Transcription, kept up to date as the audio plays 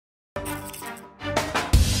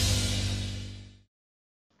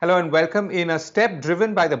Hello and welcome. In a step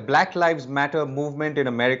driven by the Black Lives Matter movement in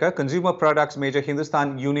America, consumer products major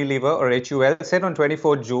Hindustan Unilever or HUL said on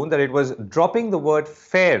 24th June that it was dropping the word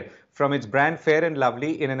fair from its brand Fair and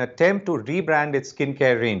Lovely in an attempt to rebrand its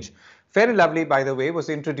skincare range. Fair and Lovely, by the way, was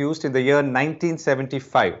introduced in the year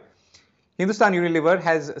 1975. Hindustan Unilever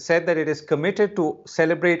has said that it is committed to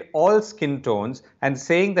celebrate all skin tones and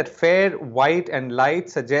saying that fair, white and light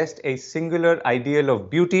suggest a singular ideal of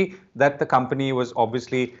beauty that the company was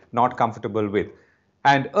obviously not comfortable with.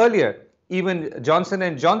 And earlier, even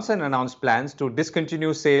Johnson & Johnson announced plans to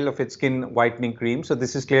discontinue sale of its skin whitening cream. So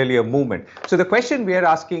this is clearly a movement. So the question we are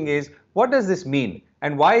asking is, what does this mean?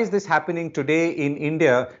 And why is this happening today in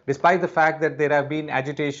India, despite the fact that there have been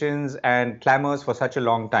agitations and clamors for such a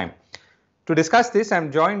long time? To discuss this,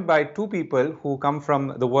 I'm joined by two people who come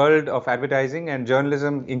from the world of advertising and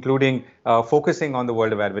journalism, including focusing on the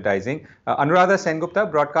world of advertising. Anuradha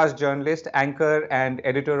Sengupta, broadcast journalist, anchor and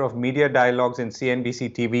editor of media dialogues in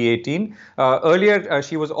CNBC TV 18. Earlier,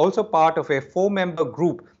 she was also part of a 4-member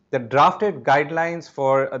group that drafted guidelines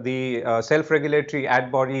for the self-regulatory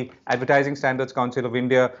ad body Advertising Standards Council of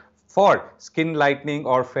India for skin lightening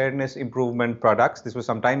or fairness improvement products. This was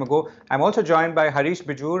some time ago. I'm also joined by Harish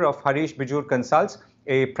Bijoor of Harish Bijoor Consults,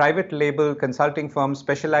 a private label consulting firm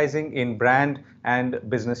specializing in brand and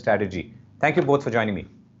business strategy. Thank you both for joining me.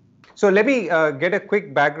 So let me get a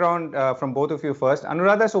quick background from both of you first.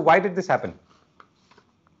 Anuradha, so why did this happen?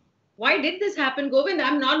 Why did this happen, Govind?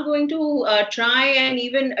 I'm not going to try and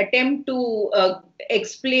even attempt to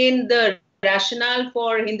explain the rationale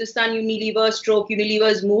for Hindustan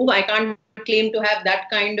Unilever's move. I can't claim to have that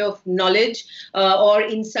kind of knowledge or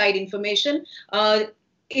inside information.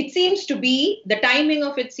 It seems to be, the timing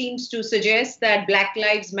of it seems to suggest that Black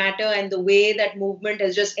Lives Matter and the way that movement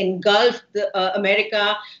has just engulfed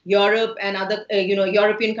America, Europe and other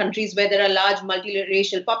European countries where there are large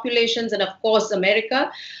multiracial populations, and of course America,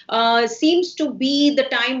 seems to be the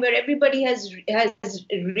time where everybody has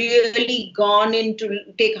really gone in to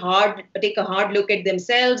take a hard look at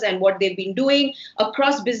themselves and what they've been doing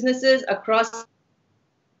across businesses, across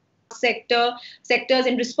sectors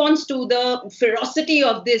in response to the ferocity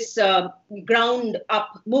of this ground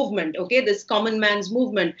up movement, this common man's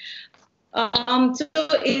movement.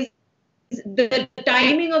 The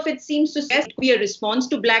timing of it seems to suggest be a response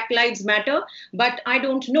to Black Lives Matter, but I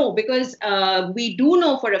don't know, because we do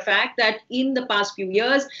know for a fact that in the past few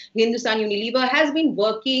years, Hindustan Unilever has been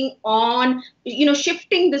working on,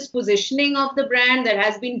 shifting this positioning of the brand. There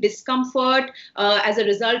has been discomfort as a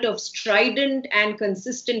result of strident and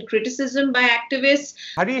consistent criticism by activists.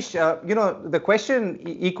 Harish, the question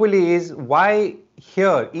equally is, why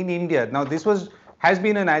here in India? Now, this has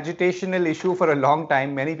been an agitational issue for a long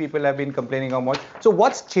time. Many people have been complaining on what. So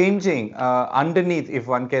what's changing underneath, if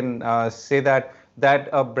one can say that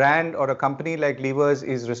a brand or a company like Levers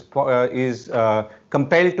is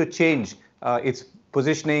compelled to change its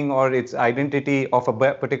positioning or its identity of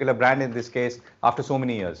a particular brand in this case after so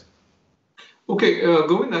many years? Okay,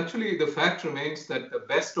 Govind, actually the fact remains that the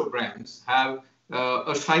best of brands have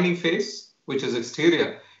a shiny face, which is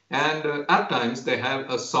exterior, and at times they have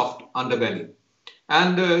a soft underbelly.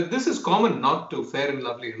 And this is common not to Fair and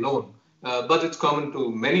Lovely alone, but it's common to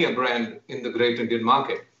many a brand in the great Indian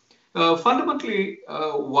market. Fundamentally,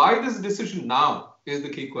 why this decision now is the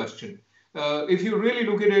key question. If you really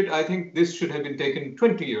look at it, I think this should have been taken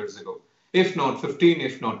 20 years ago, if not 15,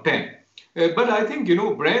 if not 10. But I think,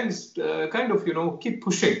 brands keep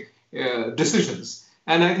pushing decisions.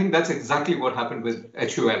 And I think that's exactly what happened with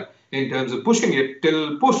HUL in terms of pushing it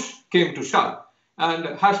till push came to shove. And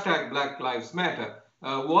hashtag Black Lives Matter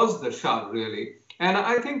was the shove, really. And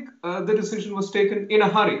I think the decision was taken in a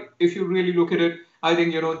hurry. If you really look at it, I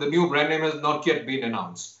think, the new brand name has not yet been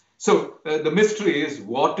announced. So the mystery is,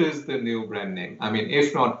 what is the new brand name? I mean,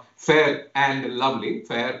 if not Fair and Lovely,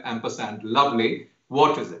 Fair ampersand Lovely,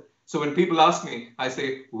 what is it? So when people ask me, I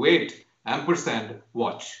say, wait, ampersand,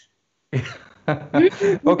 watch.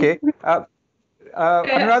 Okay.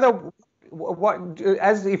 Anuradha,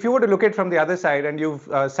 as if you were to look at it from the other side, and you've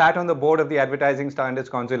sat on the board of the Advertising Standards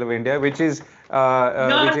Council of India, which is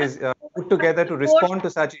put together to respond to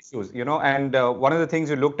such issues, and one of the things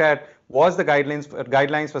you looked at was the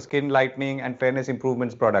guidelines for skin lightening and fairness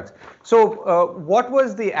improvements products. So what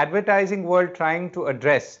was the advertising world trying to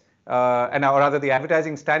address, or rather the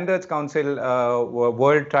Advertising Standards Council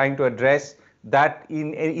world trying to address that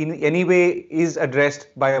in any way is addressed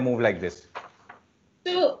by a move like this?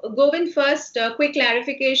 So, Govind, first, quick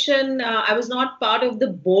clarification. I was not part of the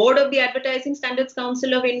board of the Advertising Standards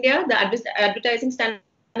Council of India. The Advertising Standards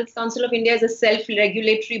Standards Council of India is a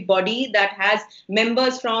self-regulatory body that has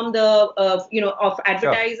members from the, of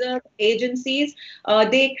advertiser agencies.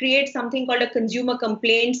 They create something called a Consumer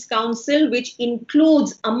Complaints Council, which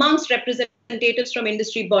includes amongst representatives from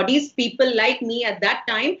industry bodies, people like me at that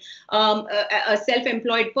time, a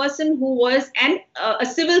self-employed person who was a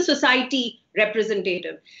civil society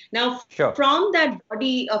representative. Now, from that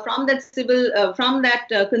body, from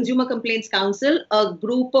that Consumer Complaints Council, a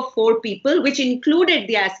group of 4 people, which included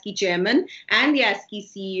the ASCI chairman and the ASCI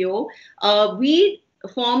CEO, we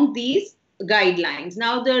formed these guidelines.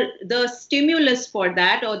 Now, the stimulus for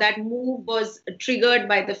that, or that move, was triggered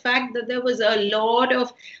by the fact that there was a lot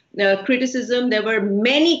of criticism. There were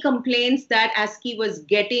many complaints that ASCI was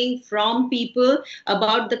getting from people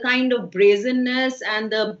about the kind of brazenness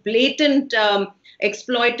and the blatant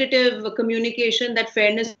exploitative communication that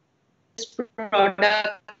fairness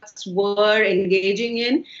products were engaging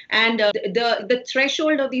in. And the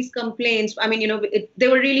threshold of these complaints, I mean,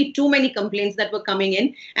 there were really too many complaints that were coming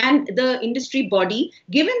in. And the industry body,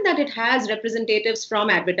 given that it has representatives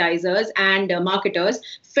from advertisers and marketers,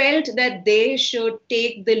 felt that they should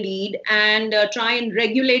take the lead and try and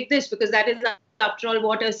regulate this, because that is, after all,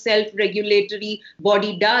 what a self-regulatory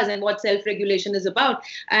body does and what self-regulation is about.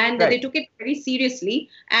 And they took it very seriously.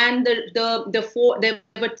 And there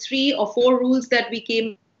were 3 or 4 rules that we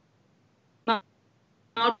came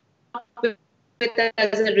out with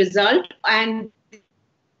as a result. And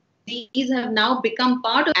these have now become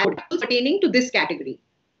part of pertaining to this category.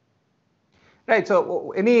 Right.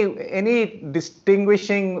 So, any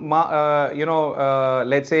distinguishing,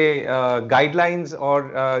 let's say, guidelines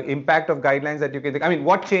or impact of guidelines that you can think? I mean,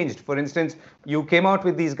 what changed? For instance, you came out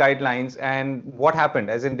with these guidelines, and what happened?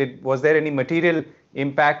 As in, was there any material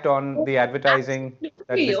impact on the advertising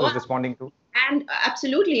that this was responding to? And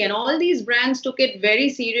absolutely, and all these brands took it very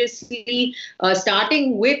seriously,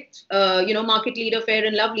 starting with, market leader Fair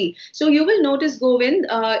and Lovely. So you will notice, Govind,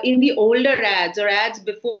 in the older ads or ads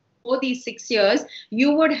before these 6 years,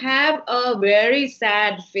 you would have a very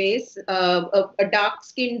sad face, a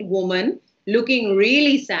dark-skinned woman looking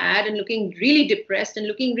really sad and looking really depressed and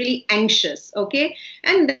looking really anxious, okay?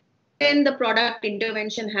 And then the product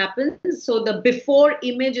intervention happens. So the before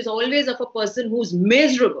image is always of a person who's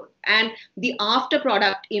miserable, and the after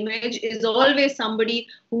product image is always somebody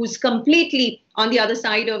who's completely on the other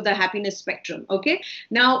side of the happiness spectrum, okay?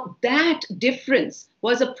 Now, that difference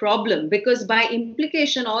was a problem, because by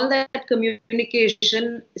implication, all that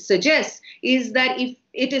communication suggests is that if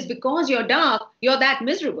it is because you're dark, you're that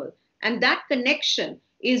miserable. And that connection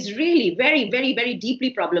is really very, very, very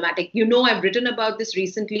deeply problematic. I've written about this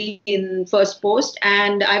recently in First Post,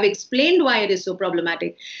 and I've explained why it is so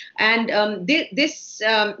problematic. And this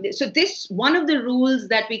one of the rules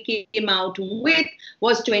that we came out with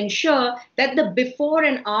was to ensure that the before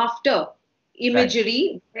and after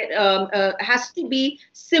imagery has to be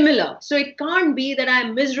similar. So it can't be that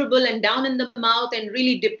I'm miserable and down in the mouth and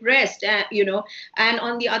really depressed, and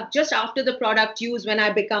on the just after the product use, when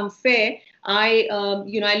I become fair, I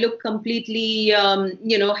look completely,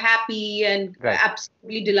 happy and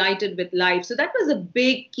absolutely delighted with life. So that was a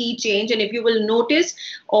big key change. And if you will notice,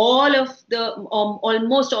 almost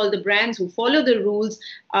all the brands who follow the rules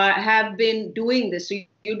have been doing this. So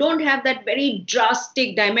you don't have that very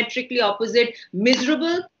drastic, diametrically opposite,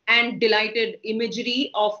 miserable and delighted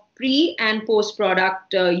imagery of pre and post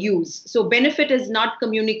product use. So benefit is not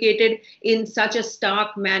communicated in such a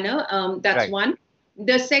stark manner. That's one.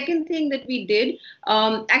 The second thing that we did,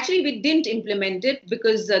 actually we didn't implement it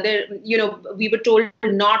because we were told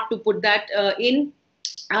not to put that in.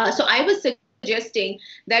 So I was suggesting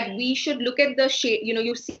that we should look at the shade.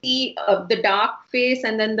 You see the dark face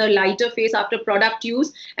and then the lighter face after product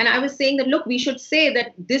use. And I was saying that, look, we should say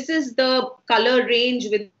that this is the color range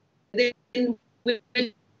within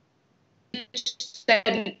which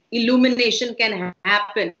that illumination can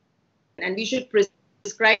happen, and we should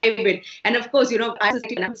prescribe it. And of course, I was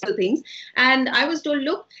things, and I was told,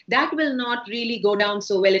 look, that will not really go down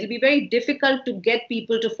so well. It'll be very difficult to get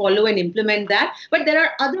people to follow and implement that. But there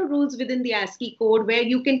are other rules within the ASCI code where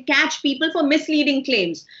you can catch people for misleading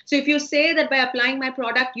claims. So if you say that by applying my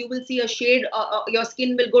product, you will see a shade, your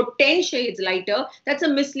skin will go 10 shades lighter, that's a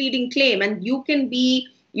misleading claim. And you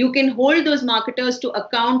can hold those marketers to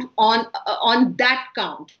account on that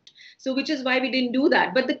count. So which is why we didn't do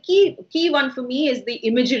that. But the key one for me is the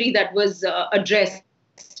imagery that was addressed.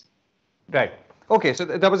 Right. Okay. So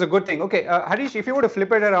that was a good thing. Okay, Harish, if you were to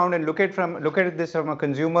flip it around and look at this from a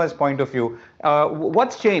consumer's point of view,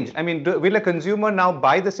 what's changed? I mean, will a consumer now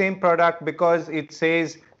buy the same product because it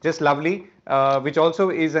says just lovely, which also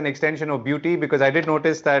is an extension of beauty, because I did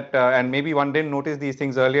notice that, and maybe one didn't notice these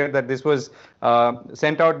things earlier, that this was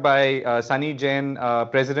sent out by Sunny Jain,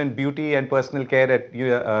 President Beauty and Personal Care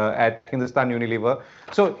at Hindustan Unilever.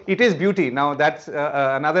 So it is beauty. Now that's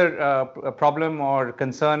another problem or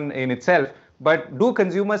concern in itself. But do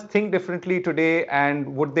consumers think differently today,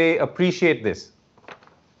 and would they appreciate this?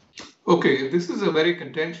 Okay, this is a very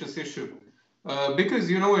contentious issue because,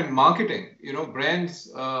 in marketing,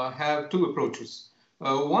 brands have two approaches.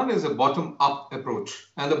 One is a bottom-up approach,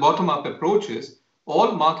 and the bottom-up approach is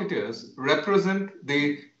all marketers represent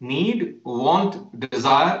the need, want,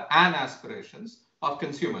 desire, and aspirations of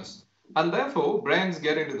consumers. And therefore, brands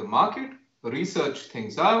get into the market, research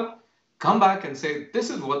things out, come back and say, this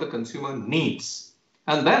is what the consumer needs,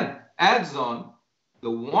 and then adds on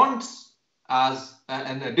the wants as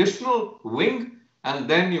an additional wing, and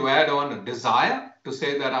then you add on a desire to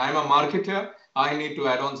say that I'm a marketer, I need to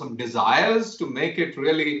add on some desires to make it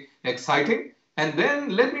really exciting, and then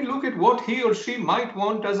let me look at what he or she might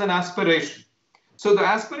want as an aspiration. So the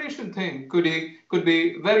aspiration thing could be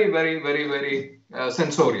very, very, very, very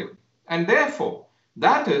sensorial, and therefore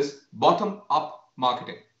that is bottom-up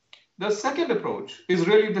marketing. The second approach is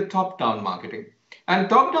really the top-down marketing, and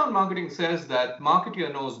top-down marketing says that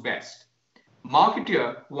marketer knows best.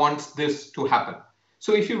 Marketer wants this to happen.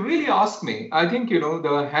 So if you really ask me, I think, the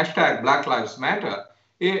hashtag Black Lives Matter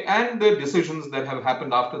and the decisions that have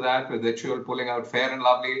happened after that, with HUL pulling out Fair and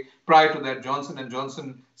Lovely, prior to that Johnson &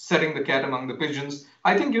 Johnson setting the cat among the pigeons,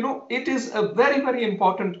 I think, it is a very, very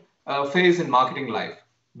important phase in marketing life,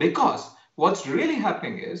 because what's really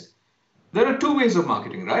happening is there are two ways of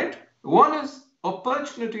marketing, right? One is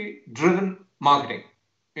opportunity-driven marketing.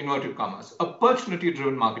 Inverted commas,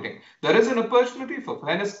 opportunity-driven marketing. There is an opportunity for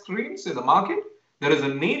fairness screens in the market. There is a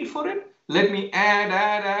need for it. Let me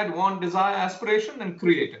add, want, desire, aspiration, and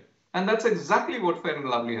create it. And that's exactly what Fair and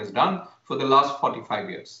Lovely has done for the last 45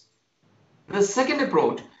 years. The second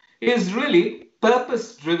approach is really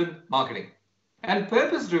purpose-driven marketing. And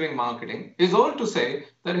purpose-driven marketing is all to say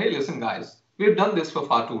that, hey, listen, guys, we've done this for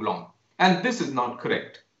far too long. And this is not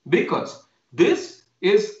correct, because this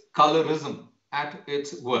is colorism at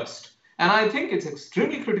its worst. And I think it's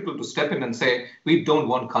extremely critical to step in and say, we don't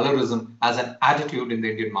want colorism as an attitude in the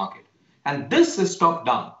Indian market. And this is top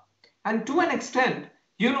down. And to an extent,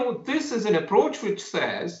 this is an approach which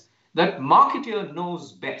says that marketer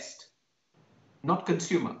knows best, not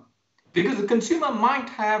consumer. Because the consumer might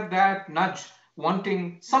have that nudge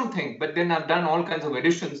wanting something, but then have done all kinds of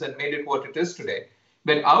additions and made it what it is today.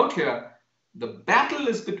 But out here, the battle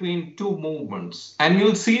is between two movements, and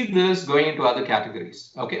you'll see this going into other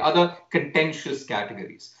categories, other contentious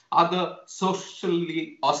categories, other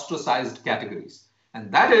socially ostracized categories.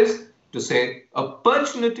 And that is to say,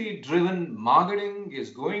 opportunity-driven marketing is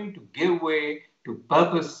going to give way to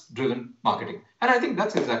purpose-driven marketing. And I think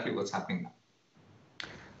that's exactly what's happening now.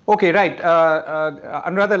 Okay, right.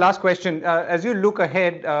 Anuradha, last question. As you look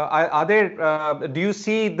ahead, do you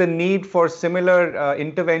see the need for similar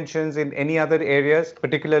interventions in any other areas,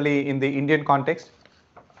 particularly in the Indian context?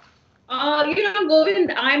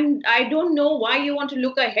 Govind, I don't know why you want to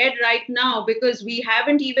look ahead right now, because we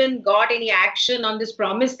haven't even got any action on this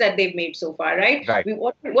promise that they've made so far, right? Right.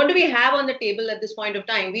 What do we have on the table at this point of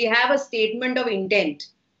time? We have a statement of intent.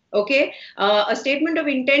 Okay, a statement of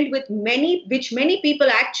intent which many people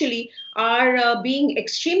actually are being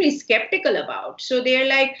extremely skeptical about. So they're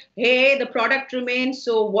like, hey, the product remains.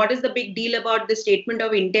 So what is the big deal about the statement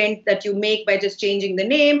of intent that you make by just changing the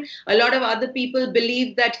name? A lot of other people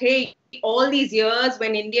believe that, hey, all these years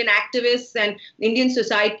when Indian activists and Indian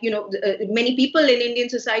society, many people in Indian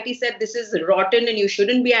society said this is rotten and you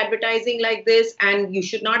shouldn't be advertising like this and you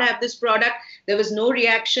should not have this product. There was no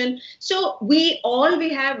reaction. So all we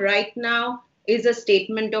have right now is a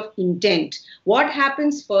statement of intent. What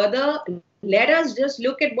happens further? Let us just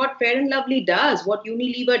look at what Fair and Lovely does, what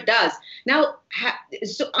Unilever does. Now,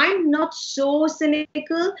 so I'm not so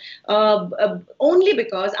cynical, only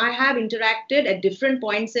because I have interacted at different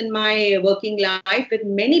points in my working life with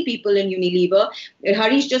many people in Unilever.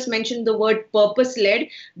 Harish just mentioned the word purpose-led.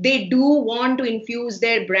 They do want to infuse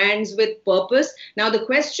their brands with purpose. Now, the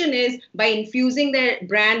question is, by infusing their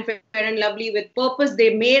brand Fair and Lovely with purpose,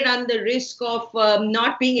 they may run the risk of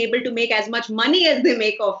not being able to make as much money as they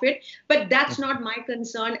make of it. But that's not my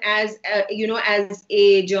concern as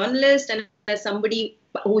a journalist and as somebody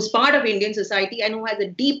who's part of Indian society and who has a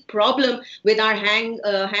deep problem with our hang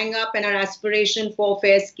up and our aspiration for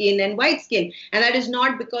fair skin and white skin. And that is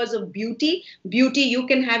not because of beauty. Beauty, you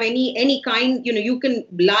can have any kind, you can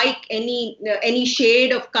like any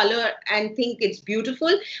shade of color and think it's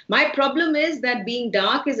beautiful. My problem is that being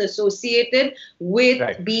dark is associated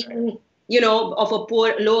with being of a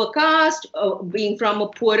lower caste, being from a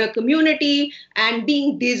poorer community, and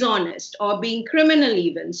being dishonest or being criminal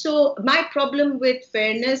even. So my problem with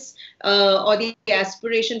fairness or the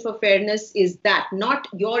aspiration for fairness is that, not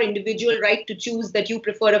your individual right to choose that you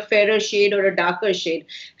prefer a fairer shade or a darker shade.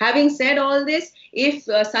 Having said all this, if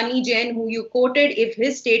Sunny Jain, who you quoted, if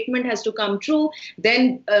his statement has to come true,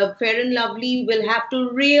 then Fair and Lovely will have to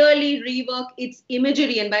really rework its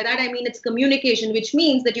imagery. And by that, I mean its communication, which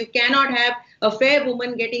means that you cannot have a fair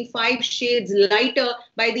woman getting 5 shades lighter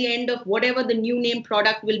by the end of whatever the new name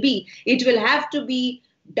product will be. It will have to be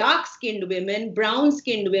dark-skinned women,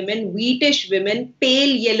 brown-skinned women, wheatish women, pale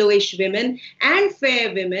yellowish women, and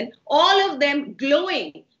fair women, all of them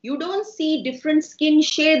glowing. You don't see different skin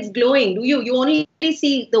shades glowing, do you? You only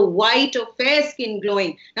see the white or fair skin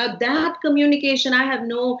glowing. Now that communication, I have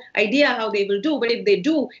no idea how they will do, but if they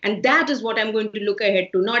do, and that is what I'm going to look ahead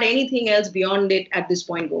to, not anything else beyond it at this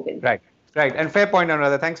point, Govind. Right. Right, and fair point,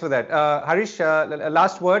 Anuradha. Thanks for that. Harish,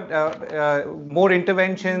 last word. More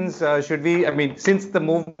interventions should we? I mean, since the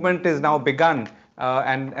movement is now begun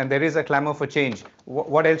and there is a clamor for change,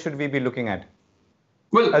 what else should we be looking at?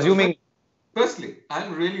 Well, assuming. Firstly,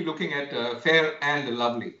 I'm really looking at Fair and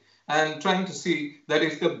Lovely and trying to see that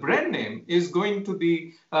if the brand name is going to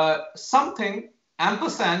be something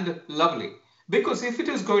ampersand lovely, because if it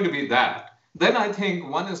is going to be that, then I think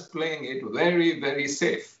one is playing it very, very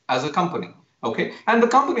safe as a company. Okay, and the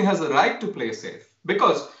company has the right to play safe,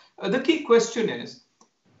 because the key question is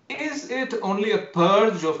it only a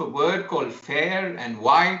purge of a word called fair and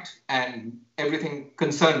white and everything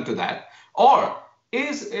concerned to that, or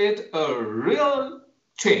is it a real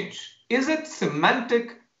change? Is it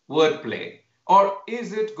semantic wordplay, or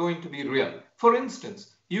is it going to be real? For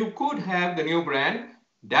instance, you could have the new brand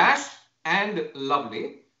Dash and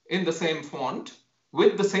Lovely in the same font,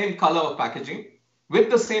 with the same color of packaging, with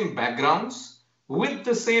the same backgrounds, with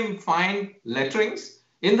the same fine letterings,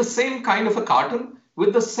 in the same kind of a carton,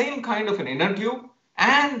 with the same kind of an inner tube,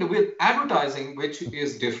 and with advertising which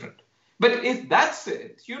is different. But if that's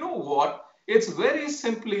it, you know what? It's very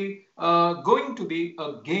simply going to be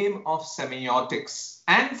a game of semiotics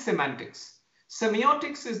and semantics.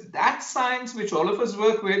 Semiotics is that science which all of us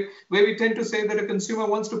work with, where we tend to say that a consumer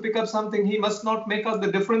wants to pick up something, he must not make out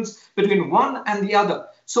the difference between one and the other.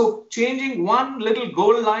 So changing one little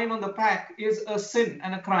gold line on the pack is a sin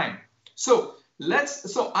and a crime. So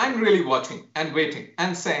I'm really watching and waiting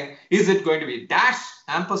and saying, is it going to be Dash,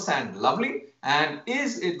 ampersand, Lovely? And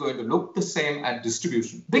is it going to look the same at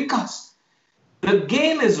distribution? Because the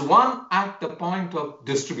game is won at the point of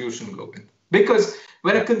distribution, Govind. Because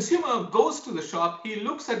when a consumer goes to the shop, he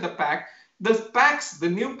looks at the pack. The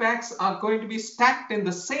new packs are going to be stacked in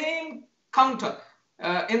the same counter,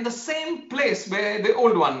 in the same place where the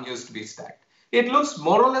old one used to be stacked. It looks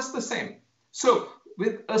more or less the same. So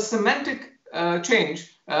with a semantic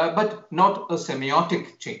change, but not a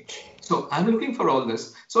semiotic change. So I'm looking for all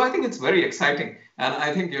this. So I think it's very exciting. And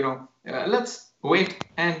I think, let's wait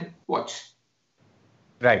and watch.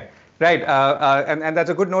 Right. Right. And that's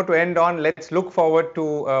a good note to end on. Let's look forward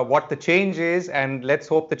to what the change is, and let's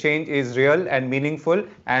hope the change is real and meaningful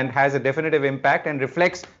and has a definitive impact and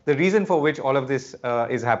reflects the reason for which all of this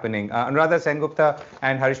is happening. Anuradha Sengupta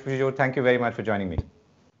and Harish Bijoor, thank you very much for joining me.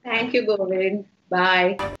 Thank you, Govind.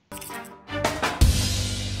 Bye.